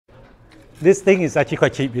This thing is actually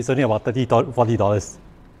quite cheap. It's only about $40.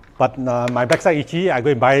 But my backside itchy, I go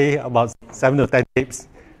and buy about 7 to 10 tapes.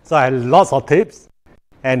 So I had lots of tapes,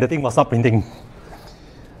 and the thing was not printing.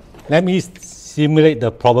 Let me simulate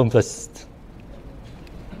the problem first.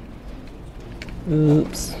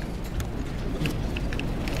 Oops.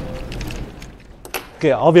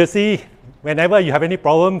 Okay, obviously, whenever you have any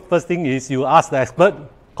problem, first thing is you ask the expert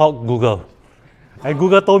called Google. And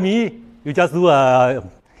Google told me, you just do a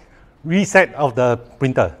reset of the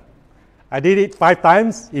printer. I did it 5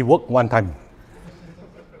 times, it worked 1 time.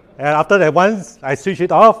 And after that once, I switched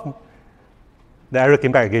it off, the error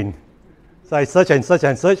came back again. So I searched and searched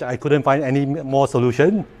and searched, I couldn't find any more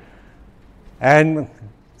solution. And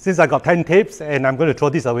since I got 10 tapes and I'm going to throw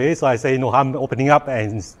this away, so I say no harm opening up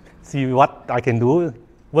and see what I can do.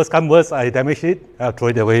 Worst come worst, I damage it, I'll throw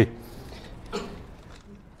it away.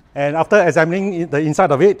 And after examining the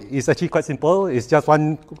inside of it, it's actually quite simple. It's just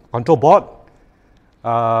one control board,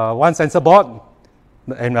 one sensor board,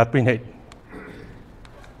 and a print head.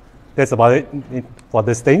 That's about it for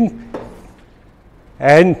this thing.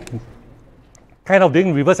 And kind of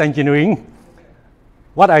doing reverse engineering,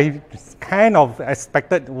 what I kind of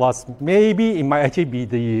expected was maybe it might actually be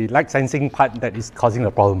the light sensing part that is causing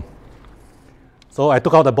the problem. So I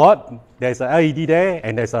took out the board, there's a LED there,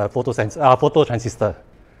 and there's a photo transistor.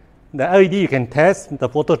 The LED you can test, the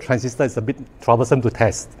photo transistor is a bit troublesome to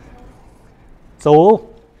test. So,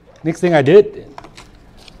 next thing I did,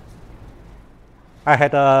 I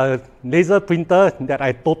had a laser printer that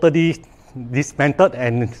I totally dismantled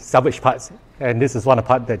and salvaged parts. And this is one of the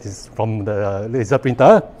parts that is from the laser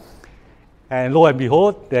printer. And lo and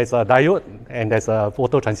behold, there's a diode and there's a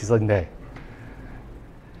photo transistor in there.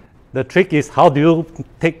 The trick is how do you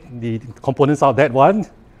take the components out of that one?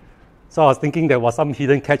 So I was thinking there was some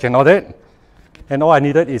hidden catch and all that. And all I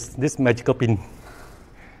needed is this magical pin.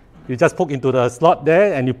 You just poke into the slot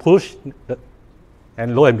there and you push,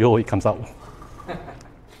 and lo and behold, it comes out.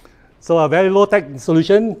 So a very low-tech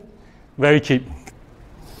solution, very cheap.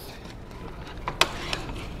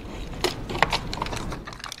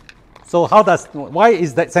 So why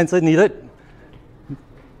is that sensor needed?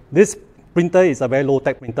 This printer is a very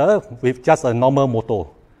low-tech printer with just a normal motor.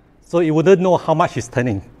 So it wouldn't know how much it's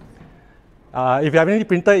turning. If you have any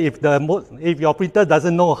printer, if your printer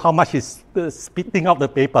doesn't know how much it's spitting out the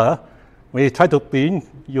paper, when you try to print,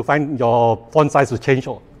 you find your font size will change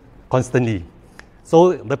constantly.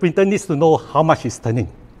 So the printer needs to know how much it's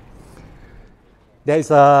turning. There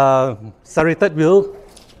is a serrated wheel,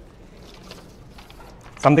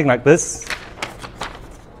 something like this.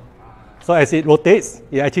 So as it rotates,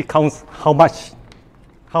 it actually counts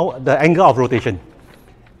the angle of rotation.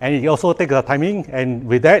 And it also takes the timing, and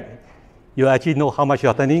with that, you actually know how much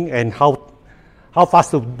you're turning and how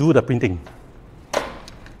fast to do the printing.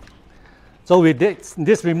 So with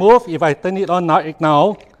this removed, if I turn it on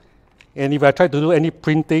now, and if I try to do any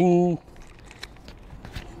printing,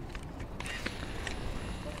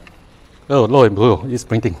 oh, lo and behold, it's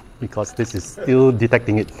printing because this is still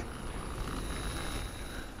detecting it.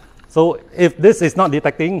 So if this is not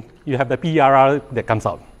detecting, you have the PERR that comes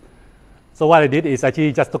out. So what I did is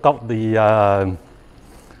actually just took out the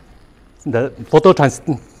photo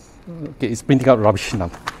transistor. Okay, it's printing out rubbish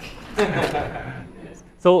now.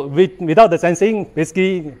 So without the sensing,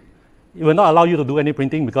 basically, it will not allow you to do any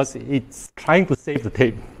printing because it's trying to save the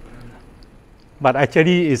tape. But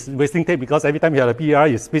actually, it's wasting tape because every time you have a PER,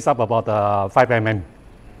 it speeds up about 5 mm.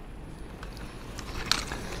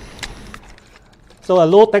 So a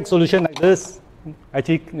low-tech solution like this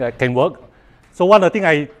actually can work. So one of the things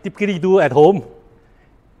I typically do at home,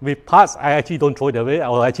 with parts, I actually don't throw it away. I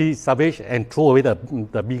will actually salvage and throw away the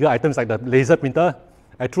bigger items like the laser printer.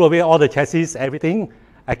 I threw away all the chassis, everything.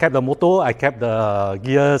 I kept the motor, I kept the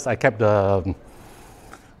gears, I kept the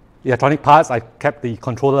electronic parts, I kept the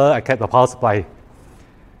controller, I kept the power supply.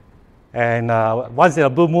 And once in a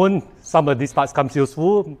blue moon, some of these parts comes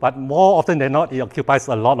useful, but more often than not, it occupies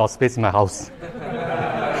a lot of space in my house.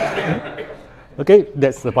 Okay,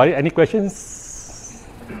 that's about it. Any questions?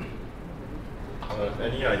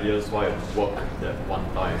 Any ideas why it worked that one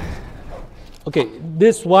time? Okay,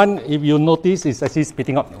 this one, if you notice, is actually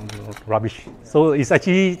spitting out rubbish. So it's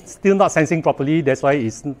actually still not sensing properly. That's why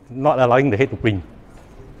it's not allowing the head to print.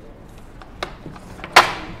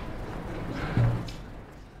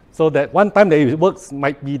 So that one time that it works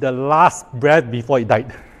might be the last breath before it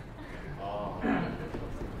died.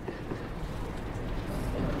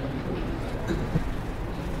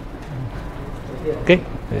 Okay.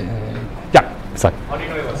 Yeah, sorry. How do you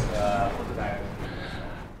know it was prototype?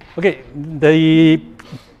 Okay, the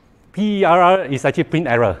PERR is actually print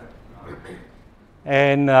error.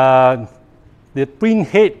 And The print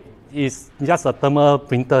head is just a thermal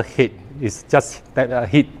printer head. It's just that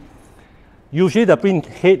heat. Usually the print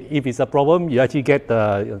head, if it's a problem, you actually get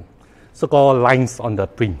the so-called lines on the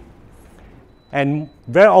print. And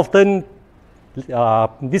very often,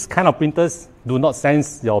 this kind of printers do not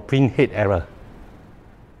sense your print head error,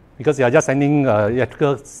 because you are just sending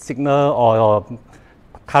electrical signal or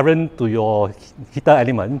current to your heater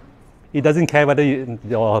element. It doesn't care whether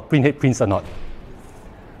your print head prints or not.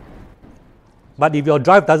 But if your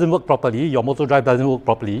drive doesn't work properly, your motor drive doesn't work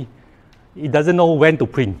properly, it doesn't know when to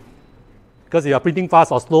print. Because if you are printing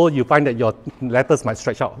fast or slow, you find that your letters might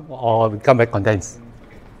stretch out or become very condensed.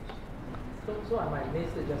 So I might miss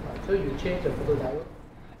it just now. So you change the photodiode?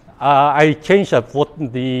 I changed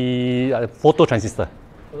the photo transistor.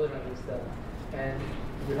 Photo transistor. And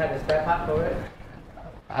you had a spare part for it?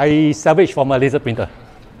 I salvaged from a laser printer.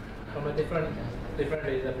 From a different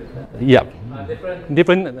laser printer? Yeah.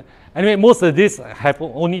 Different. Anyway, most of these have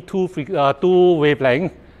only two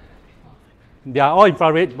wavelengths. They are all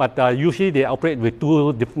infrared, but usually they operate with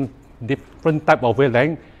two different type of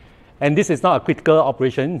wavelength. And this is not a critical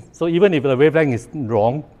operation. So even if the wavelength is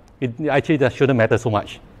wrong, it actually shouldn't matter so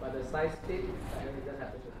much. But the size fit, it doesn't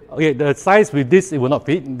have to fit. Okay, the size with this, it will not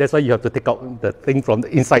fit. That's why you have to take out the thing from the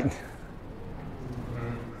inside.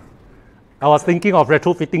 I was thinking of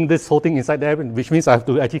retrofitting this whole thing inside there, which means I have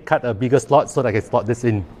to actually cut a bigger slot so that I can slot this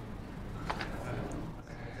in.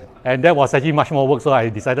 And that was actually much more work, so I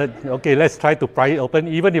decided, okay, let's try to pry it open.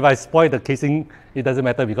 Even if I spoil the casing, it doesn't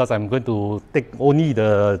matter because I'm going to take only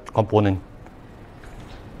the component.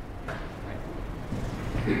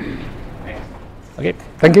 Okay,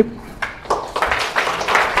 thank you.